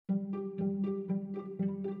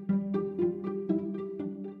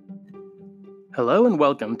Hello and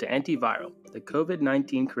welcome to Antiviral, the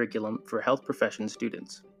COVID-19 curriculum for health profession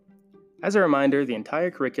students. As a reminder, the entire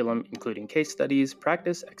curriculum, including case studies,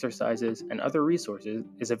 practice exercises, and other resources,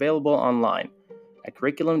 is available online at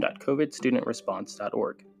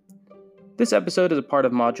curriculum.covidstudentresponse.org. This episode is a part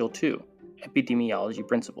of Module 2, Epidemiology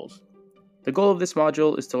Principles. The goal of this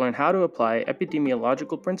module is to learn how to apply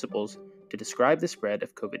epidemiological principles to describe the spread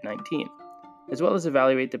of COVID-19, as well as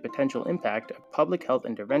evaluate the potential impact of public health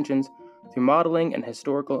interventions through modeling and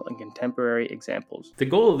historical and contemporary examples. The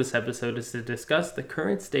goal of this episode is to discuss the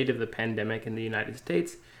current state of the pandemic in the United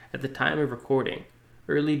States at the time of recording,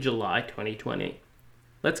 early July 2020.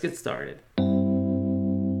 Let's get started.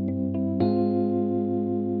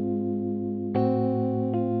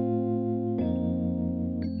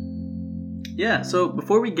 Yeah, so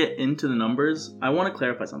before we get into the numbers, I want to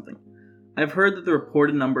clarify something. I've heard that the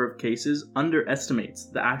reported number of cases underestimates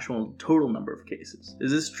the actual total number of cases.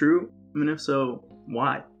 Is this true? And if so,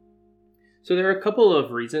 why? So there are a couple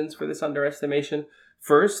of reasons for this underestimation.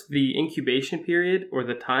 First, the incubation period, or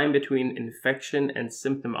the time between infection and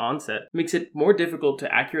symptom onset, makes it more difficult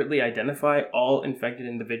to accurately identify all infected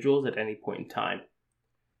individuals at any point in time.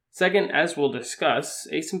 Second, as we'll discuss,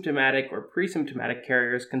 asymptomatic or pre-symptomatic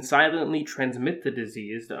carriers can silently transmit the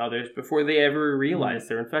disease to others before they ever realize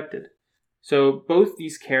they're infected. So both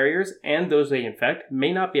these carriers and those they infect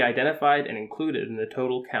may not be identified and included in the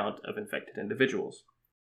total count of infected individuals.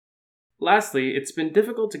 Lastly, it's been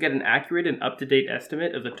difficult to get an accurate and up-to-date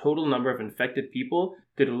estimate of the total number of infected people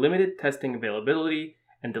due to limited testing availability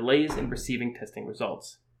and delays in receiving testing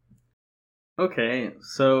results. Okay,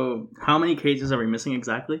 so how many cases are we missing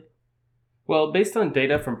exactly? Well, based on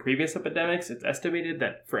data from previous epidemics, it's estimated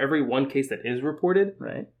that for every one case that is reported,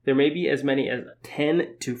 there may be as many as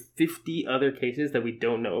 10 to 50 other cases that we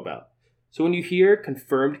don't know about. So when you hear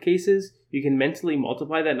confirmed cases, you can mentally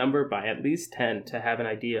multiply that number by at least 10 to have an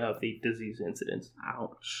idea of the disease incidence.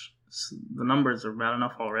 Ouch. The numbers are bad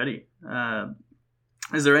enough already.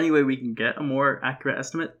 Is there any way we can get a more accurate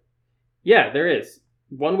estimate? Yeah, there is.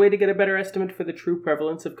 One way to get a better estimate for the true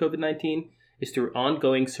prevalence of COVID-19 is through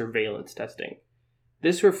ongoing surveillance testing.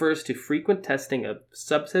 This refers to frequent testing of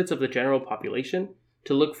subsets of the general population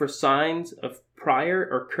to look for signs of prior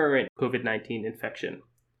or current COVID-19 infection.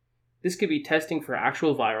 This could be testing for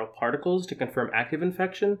actual viral particles to confirm active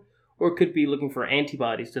infection, or it could be looking for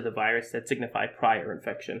antibodies to the virus that signify prior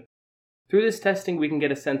infection. Through this testing, we can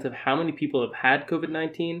get a sense of how many people have had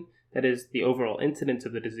COVID-19, that is, the overall incidence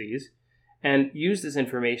of the disease, and use this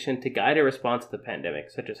information to guide a response to the pandemic,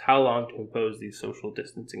 such as how long to impose these social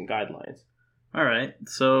distancing guidelines. All right,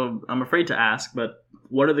 so I'm afraid to ask, but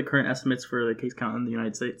what are the current estimates for the case count in the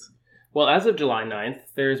United States? Well, as of July 9th,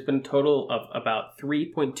 there's been a total of about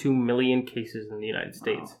 3.2 million cases in the United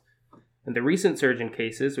States. Wow. And the recent surge in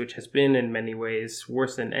cases, which has been in many ways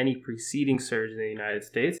worse than any preceding surge in the United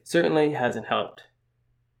States, certainly hasn't helped.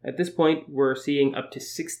 At this point, we're seeing up to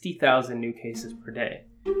 60,000 new cases per day.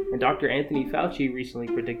 And Dr. Anthony Fauci recently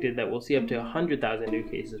predicted that we'll see up to 100,000 new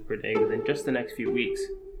cases per day within just the next few weeks.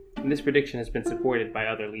 And this prediction has been supported by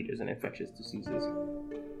other leaders in infectious diseases.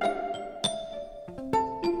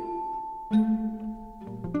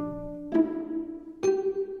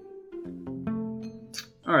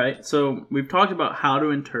 All right, so we've talked about how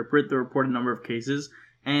to interpret the reported number of cases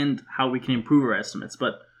and how we can improve our estimates,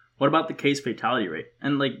 but what about the case fatality rate?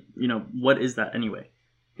 And what is that anyway?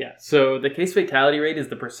 Yeah, so the case fatality rate is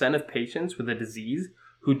the percent of patients with a disease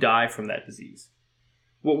who die from that disease.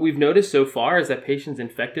 What we've noticed so far is that patients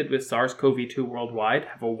infected with SARS-CoV-2 worldwide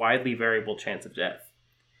have a widely variable chance of death.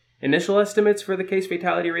 Initial estimates for the case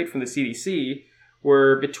fatality rate from the CDC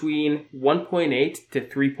were between 1.8 to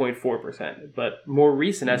 3.4%, but more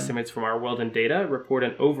recent estimates from our World in Data report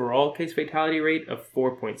an overall case fatality rate of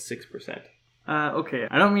 4.6%. Okay,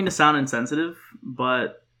 I don't mean to sound insensitive,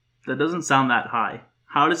 but that doesn't sound that high.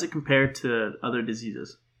 How does it compare to other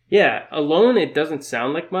diseases? Yeah, alone it doesn't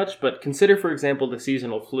sound like much, but consider, for example, the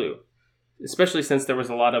seasonal flu, especially since there was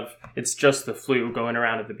a lot of it's just the flu going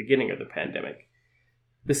around at the beginning of the pandemic.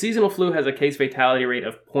 The seasonal flu has a case fatality rate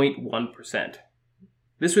of 0.1%.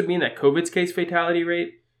 This would mean that COVID's case fatality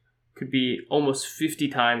rate could be almost 50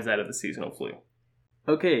 times that of the seasonal flu.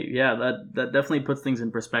 Okay, yeah, that definitely puts things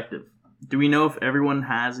in perspective. Do we know if everyone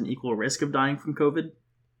has an equal risk of dying from COVID?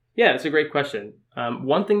 Yeah, it's a great question.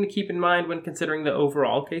 One thing to keep in mind when considering the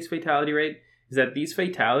overall case fatality rate is that these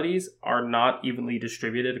fatalities are not evenly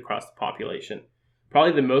distributed across the population.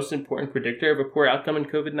 Probably the most important predictor of a poor outcome in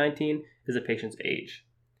COVID-19 is a patient's age.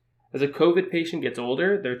 As a COVID patient gets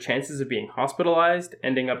older, their chances of being hospitalized,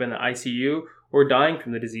 ending up in the ICU, or dying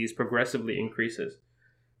from the disease progressively increases.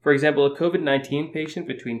 For example, a COVID-19 patient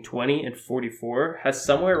between 20 and 44 has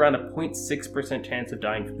somewhere around a 0.6% chance of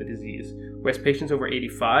dying from the disease, whereas patients over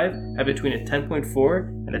 85 have between a 10.4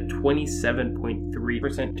 and a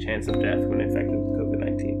 27.3% chance of death when infected with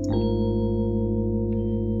COVID-19.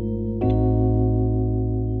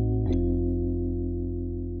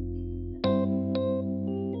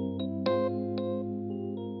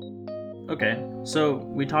 Okay, so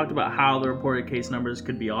we talked about how the reported case numbers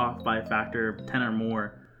could be off by a factor of 10 or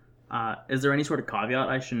more. Is there any sort of caveat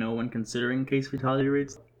I should know when considering case fatality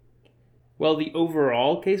rates? Well, the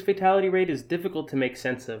overall case fatality rate is difficult to make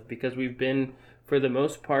sense of because we've been, for the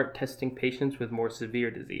most part, testing patients with more severe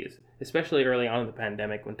disease, especially early on in the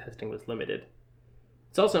pandemic when testing was limited.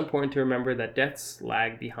 It's also important to remember that deaths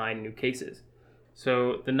lag behind new cases.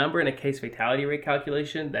 So the number in a case fatality rate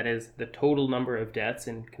calculation, that is, the total number of deaths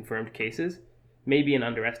in confirmed cases, may be an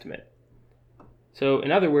underestimate. So in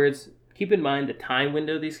other words, keep in mind the time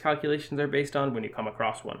window these calculations are based on when you come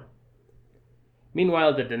across one.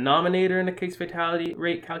 Meanwhile, the denominator in a case fatality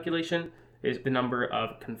rate calculation is the number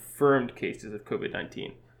of confirmed cases of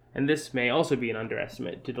COVID-19. And this may also be an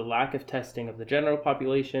underestimate due to lack of testing of the general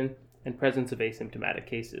population and presence of asymptomatic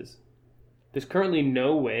cases. There's currently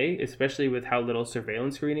no way, especially with how little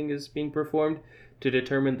surveillance screening is being performed, to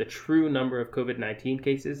determine the true number of COVID-19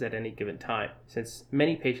 cases at any given time, since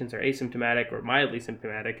many patients are asymptomatic or mildly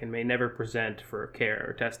symptomatic and may never present for care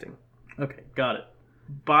or testing. Okay, got it.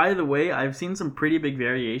 By the way, I've seen some pretty big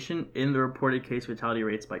variation in the reported case fatality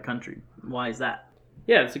rates by country. Why is that?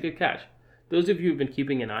 Yeah, that's a good catch. Those of you who've been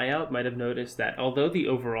keeping an eye out might have noticed that although the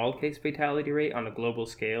overall case fatality rate on a global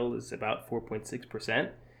scale is about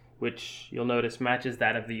 4.6%, which you'll notice matches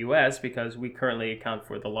that of the US because we currently account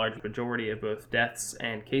for the large majority of both deaths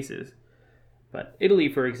and cases. But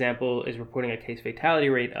Italy, for example, is reporting a case fatality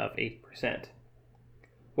rate of 8%.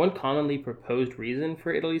 One commonly proposed reason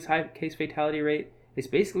for Italy's high case fatality rate is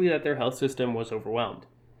basically that their health system was overwhelmed.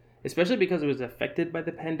 Especially because it was affected by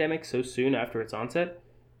the pandemic so soon after its onset,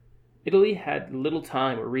 Italy had little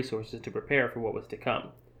time or resources to prepare for what was to come.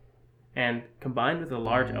 And combined with a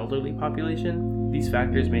large elderly population, these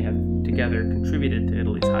factors may have together contributed to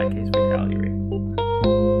Italy's high case fatality rate.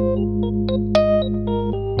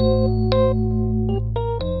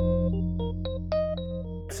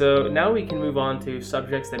 So now we can move on to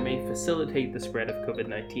subjects that may facilitate the spread of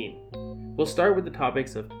COVID-19. We'll start with the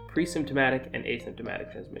topics of pre-symptomatic and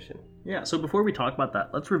asymptomatic transmission. Yeah, so before we talk about that,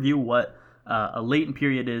 let's review what a latent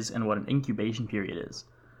period is and what an incubation period is.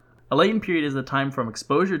 A latent period is the time from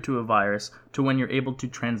exposure to a virus to when you're able to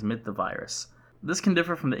transmit the virus. This can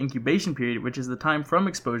differ from the incubation period, which is the time from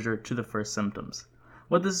exposure to the first symptoms.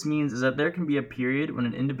 What this means is that there can be a period when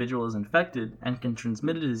an individual is infected and can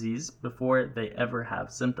transmit a disease before they ever have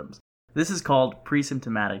symptoms. This is called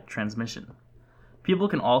pre-symptomatic transmission. People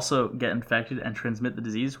can also get infected and transmit the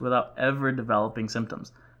disease without ever developing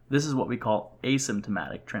symptoms. This is what we call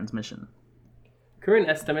asymptomatic transmission. Current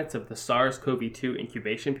estimates of the SARS-CoV-2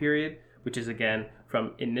 incubation period, which is again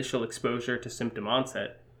from initial exposure to symptom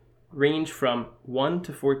onset, range from 1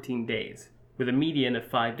 to 14 days, with a median of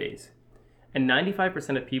 5 days. And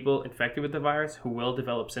 95% of people infected with the virus who will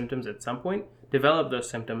develop symptoms at some point develop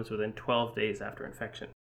those symptoms within 12 days after infection.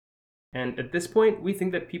 And at this point, we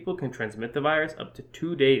think that people can transmit the virus up to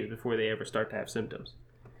 2 days before they ever start to have symptoms.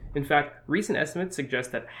 In fact, recent estimates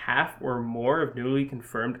suggest that half or more of newly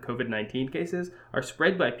confirmed COVID-19 cases are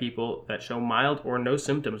spread by people that show mild or no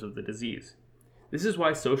symptoms of the disease. This is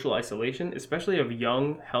why social isolation, especially of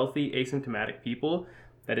young, healthy, asymptomatic people,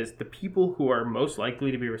 that is, the people who are most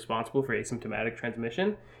likely to be responsible for asymptomatic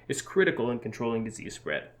transmission, is critical in controlling disease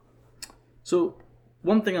spread. So,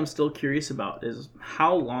 one thing I'm still curious about is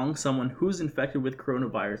how long someone who's infected with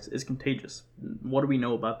coronavirus is contagious. What do we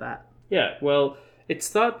know about that? Yeah, well, it's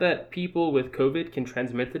thought that people with COVID can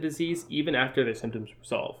transmit the disease even after their symptoms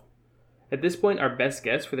resolve. At this point, our best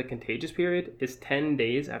guess for the contagious period is 10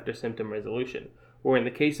 days after symptom resolution, or in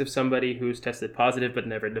the case of somebody who's tested positive but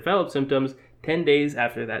never developed symptoms, 10 days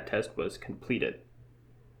after that test was completed.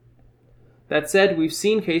 That said, we've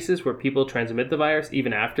seen cases where people transmit the virus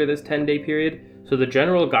even after this 10-day period, so the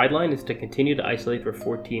general guideline is to continue to isolate for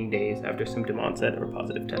 14 days after symptom onset or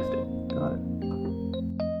positive testing. Got it.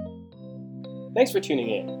 Thanks for tuning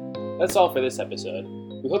in. That's all for this episode.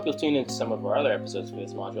 We hope you'll tune into some of our other episodes for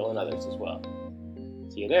this module and others as well.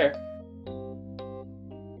 See you there.